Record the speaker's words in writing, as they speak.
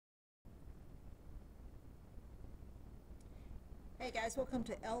Hey guys, welcome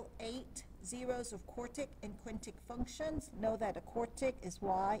to L8 zeros of quartic and quintic functions. Know that a quartic is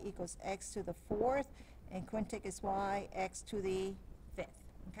y equals x to the fourth and quintic is y x to the fifth.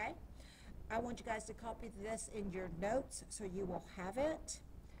 Okay? I want you guys to copy this in your notes so you will have it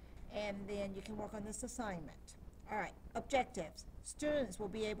and then you can work on this assignment. Alright, objectives. Students will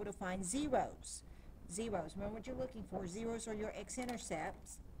be able to find zeros. Zeros, remember what you're looking for. Zeros are your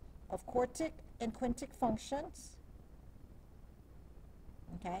x-intercepts of quartic and quintic functions.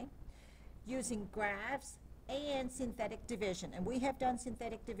 Okay, using graphs and synthetic division, and we have done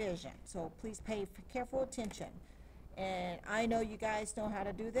synthetic division, so please pay careful attention. And I know you guys know how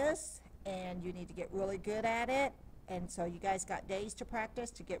to do this and you need to get really good at it, and so you guys got days to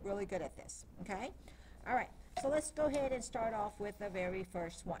practice to get really good at this. Okay, all right, so let's go ahead and start off with the very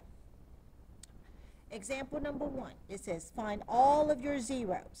first one. Example number 1, it says find all of your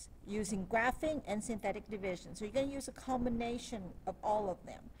zeros using graphing and synthetic division. So you're going to use a combination of all of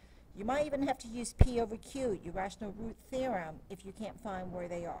them. You might even have to use P over Q, your rational root theorem, if you can't find where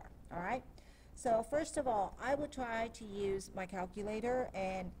they are. All right? So first of all, I will try to use my calculator,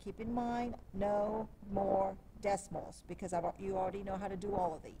 and keep in mind, no more decimals, because you already know how to do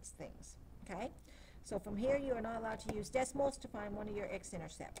all of these things. Okay? So from here, you are not allowed to use decimals to find one of your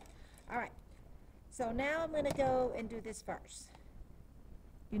x-intercepts. All right. So now I'm going to go and do this first.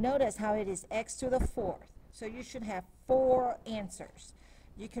 You notice how it is x to the fourth. So you should have 4 answers.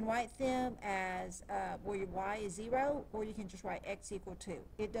 You can write them as where your y is 0, or you can just write x equal 2.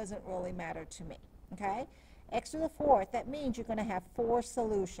 It doesn't really matter to me. Okay? X to the fourth, that means you're going to have 4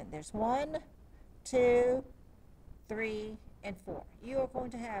 solutions. There's 1, 2, 3, and 4. You are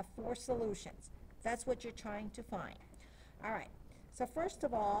going to have 4 solutions. That's what you're trying to find. All right. So first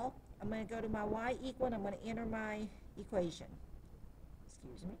of all, I'm going to go to my y equal, and I'm going to enter my equation.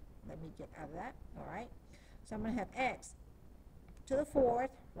 Excuse me. Let me get out of that. All right. So I'm going to have x to the fourth,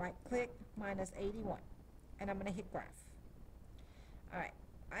 right click, minus 81. And I'm going to hit graph. All right.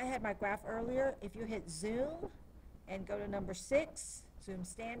 I had my graph earlier. If you hit zoom and go to number 6, zoom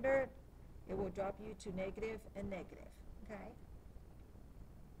standard, it will drop you to negative and negative. Okay.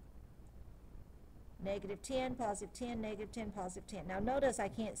 Negative 10, positive 10, negative 10, positive 10. Now notice I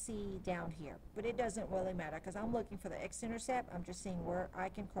can't see down here, but it doesn't really matter because I'm looking for the x-intercept. I'm just seeing where I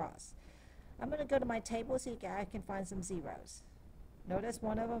can cross. I'm going to go to my table so I can find some zeros. Notice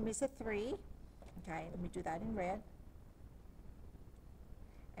one of them is a 3. Okay, let me do that in red.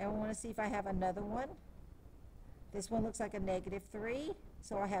 And I want to see if I have another one. This one looks like a negative 3,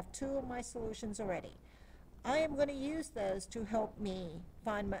 so I have 2 of my solutions already. I am going to use those to help me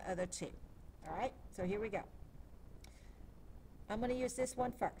find my other 2. All right, so here we go. I'm going to use this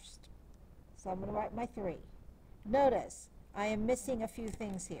one first. So I'm going to write my 3. Notice I am missing a few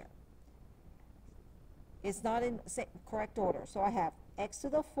things here. It's not in correct order. So I have x to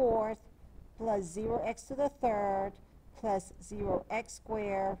the fourth plus 0x to the third plus 0x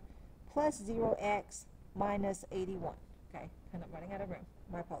squared plus 0x minus 81. Okay, and I'm running out of room.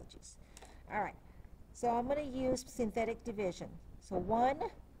 My apologies. All right, so I'm going to use synthetic division. So 1,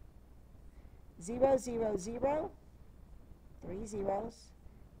 0, 0, 0, 3 zeros,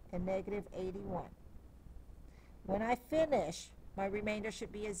 and negative 81. When I finish, my remainder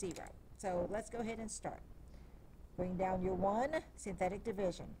should be a 0. So let's go ahead and start. Bring down your 1, synthetic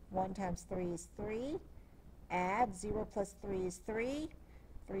division. 1 times 3 is 3. Add 0 plus 3 is 3.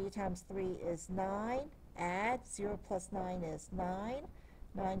 3 times 3 is 9. Add 0 plus 9 is 9.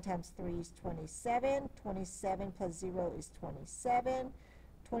 9 times 3 is 27. 27 plus 0 is 27.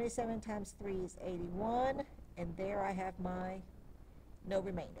 27 times 3 is 81, and there I have my no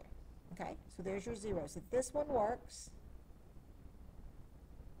remainder. Okay, so there's your zeros. If this one works,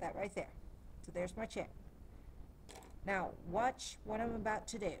 that right there. So there's my check. Now, watch what I'm about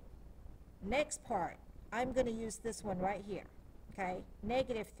to do. Next part, I'm going to use this one right here. Okay,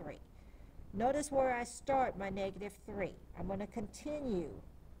 negative 3. Notice where I start my negative 3. I'm going to continue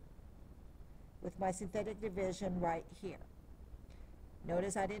with my synthetic division right here.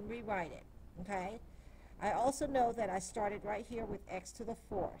 Notice I didn't rewrite it, okay? I also know that I started right here with x to the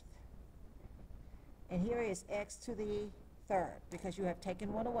fourth. And here is x to the third, because you have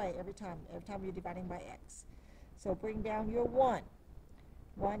taken one away every time you're dividing by x. So bring down your 1.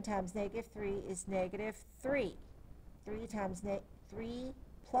 1 times negative 3 is negative 3. 3 times 3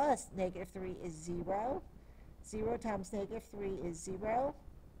 plus negative 3 is 0. 0 times negative 3 is 0.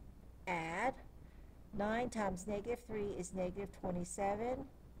 Add. 9 times negative 3 is negative 27.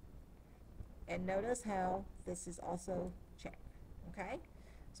 And notice how this is also checked. Okay?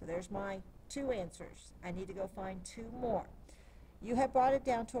 So there's my 2 answers. I need to go find 2 more. You have brought it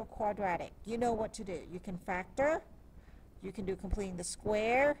down to a quadratic. You know what to do. You can factor. You can do completing the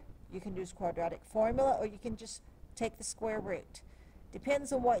square, you can do quadratic formula, or you can just take the square root.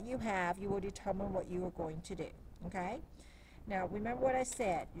 Depends on what you have, you will determine what you are going to do, okay? Now, remember what I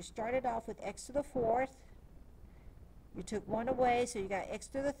said. You started off with x to the fourth. You took 1 away, so you got x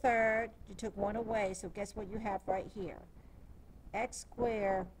to the third. You took 1 away, so guess what you have right here? X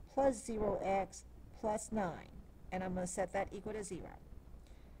squared plus 0x plus 9. And I'm going to set that equal to 0.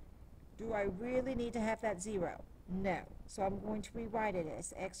 Do I really need to have that 0? No. So I'm going to rewrite it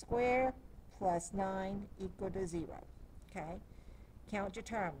as x squared plus 9 equal to 0. Okay? Count your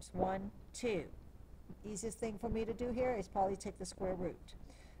terms. 1, 2. Easiest thing for me to do here is probably take the square root.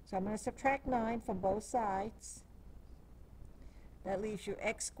 So I'm going to subtract 9 from both sides. That leaves you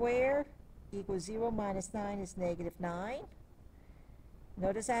x squared equals 0 minus 9 is negative 9.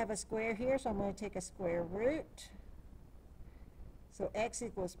 Notice I have a square here, so I'm going to take a square root. So x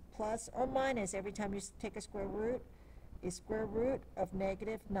equals plus or minus every time you take a square root is square root of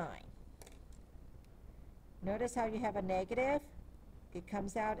negative 9. Notice how you have a negative? It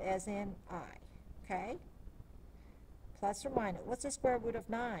comes out as in I. Okay? Plus or minus. What's the square root of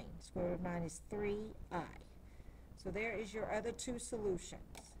 9? Square root of 9 is 3i. So there is your other two solutions.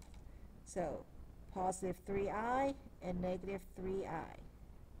 So positive 3i and negative 3i.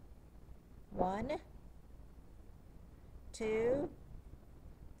 1, 2,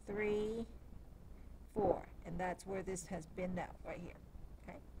 3, 4. And that's where this has been now, right here.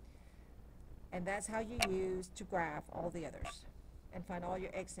 Okay? And that's how you use to graph all the others and find all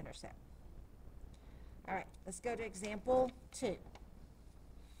your x-intercept. All right, let's go to example 2.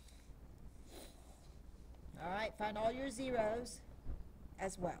 All right, find all your zeros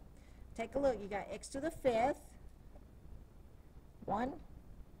as well. Take a look. You got x to the fifth. 1,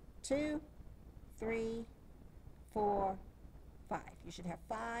 2, 3, 4, 5. You should have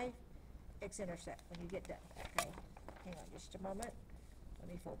 5 x-intercept when you get done. Okay, hang on just a moment. Let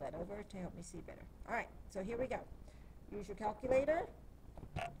me fold that over to help me see better. All right, so here we go. Use your calculator.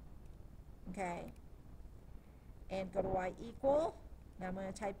 Okay, and go to y equal. Now I'm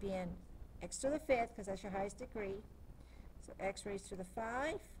going to type in x to the fifth because that's your highest degree. So x raised to the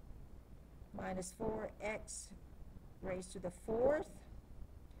 5 minus 4x raised to the 4th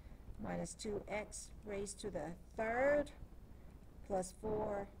minus 2x raised to the 3rd plus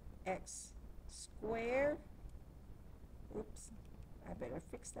 4x squared. Oops, I better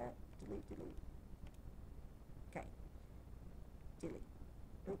fix that. Delete, delete. Okay. Delete.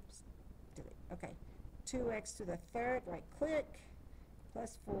 Oops. Delete. Okay. 2x to the 3rd, right click,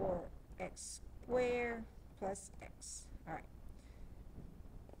 plus 4x squared plus x. All right.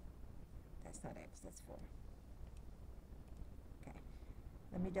 That's not x, that's 4. Okay.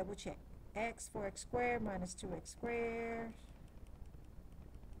 Let me double check. X, 4x squared minus 2x squared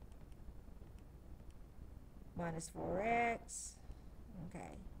minus 4x.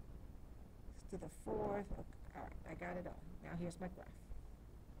 Okay. To the 4th. Okay. All right, I got it all. Now here's my graph.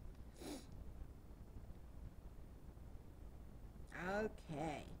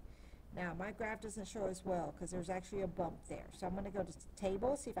 Okay. Now my graph doesn't show as well because there's actually a bump there. So I'm going to go to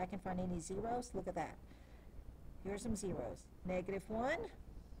table, see if I can find any zeros. Look at that. Here's some zeros. Negative 1,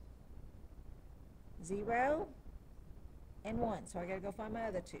 0, and 1. So I got to go find my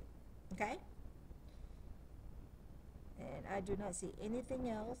other two. Okay? And I do not see anything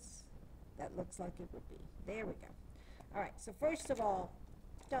else that looks like it would be. There we go. All right, so first of all,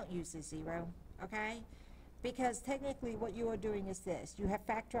 don't use the 0, okay? Because technically what you are doing is this. You have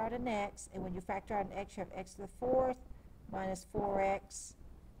factor out an x, and when you factor out an x, you have x to the 4th minus 4x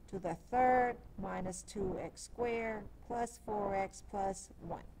to the 3rd minus 2x squared plus 4x plus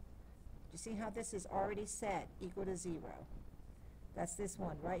 1. You see how this is already set equal to 0? That's this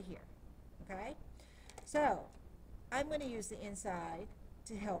one right here, okay? So I'm going to use the inside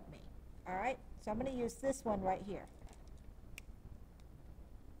to help me, all right? So I'm going to use this one right here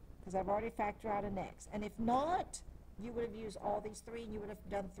because I've already factored out an x. And if not, you would have used all these 3 and you would have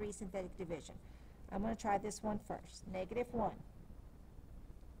done 3 synthetic division. I'm going to try this one first. Negative 1.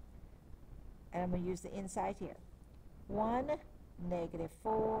 And I'm going to use the inside here. 1, negative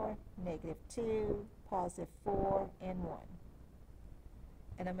 4, negative 2, positive 4, and 1.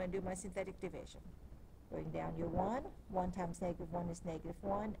 And I'm going to do my synthetic division. Going down your 1. 1 times negative 1 is negative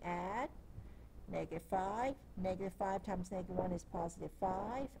 1. Add. Negative 5. Negative 5 times negative 1 is positive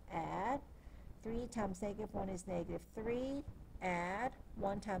 5. Add. 3 times negative 1 is negative 3. Add.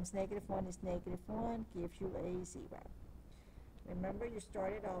 1 times negative 1 is negative 1. Gives you a 0. Remember, you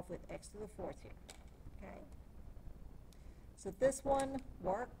started off with x to the 4th here. Okay? So this one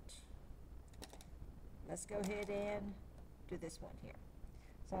worked. Let's go ahead and do this one here.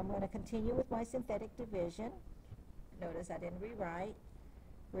 So I'm going to continue with my synthetic division. Notice I didn't rewrite.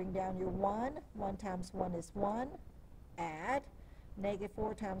 Bring down your 1. 1 times 1 is 1. Add. Negative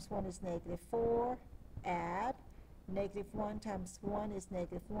 4 times 1 is negative 4. Add. Negative 1 times 1 is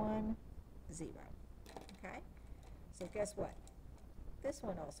negative 1. 0. Okay? So guess what? This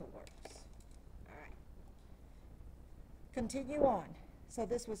one also works. All right. Continue on. So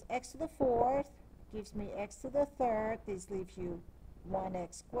this was x to the 4th, gives me x to the 3rd. This leaves you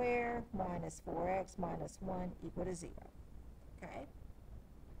 1x squared minus 4x minus 1 equal to 0. Okay?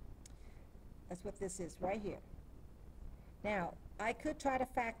 That's what this is right here. Now, I could try to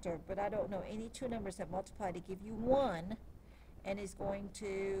factor, but I don't know any two numbers that multiply to give you 1 and is going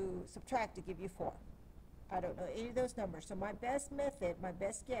to subtract to give you 4. I don't know any of those numbers. So my best method, my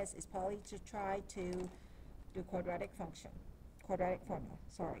best guess is probably to try to do quadratic formula,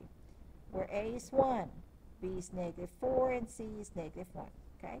 sorry. Where a is 1, b is negative 4, and c is negative 1.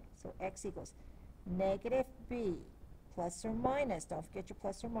 Okay? So x equals negative b plus or minus, don't forget your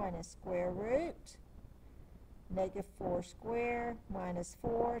plus or minus, square root negative 4 squared minus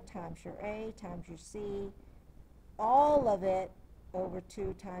 4 times your a times your c, all of it over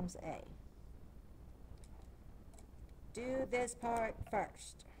 2 times a. Do this part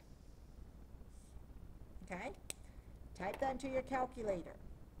first. Okay? Type that into your calculator.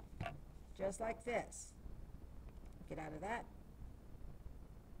 Just like this. Get out of that.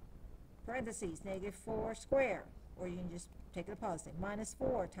 Parentheses, negative 4 squared. Or you can just take it a positive. Minus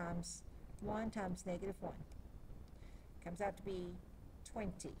 4 times 1 times negative 1. Comes out to be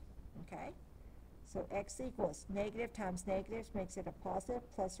 20. Okay? So x equals negative times negative makes it a positive,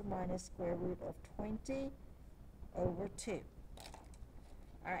 plus or minus square root of 20 over 2.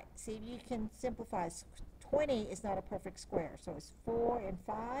 All right, see if you can simplify. 20 is not a perfect square, so it's 4 and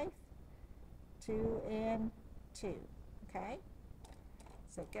 5, 2 and 2. Okay?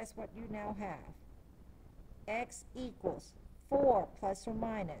 So guess what you now have? X equals 4 plus or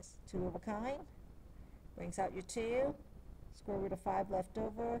minus 2 of a kind. Brings out your 2. Square root of 5 left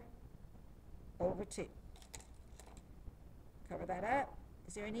over 2. Cover that up.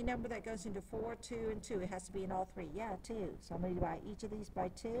 Is there any number that goes into 4, 2, and 2? It has to be in all three. Yeah, 2. So I'm going to divide each of these by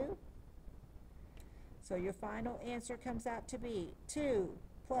 2. So your final answer comes out to be 2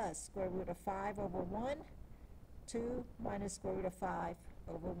 plus square root of 5 over 1, 2 minus square root of 5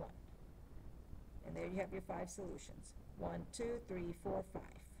 over 1. And there you have your 5 solutions. 1, 2, 3, 4, 5.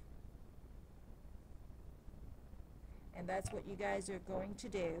 And that's what you guys are going to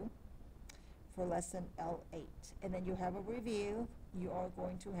do for lesson L8. And then you have a review. You are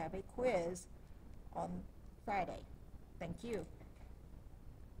going to have a quiz on Friday. Thank you.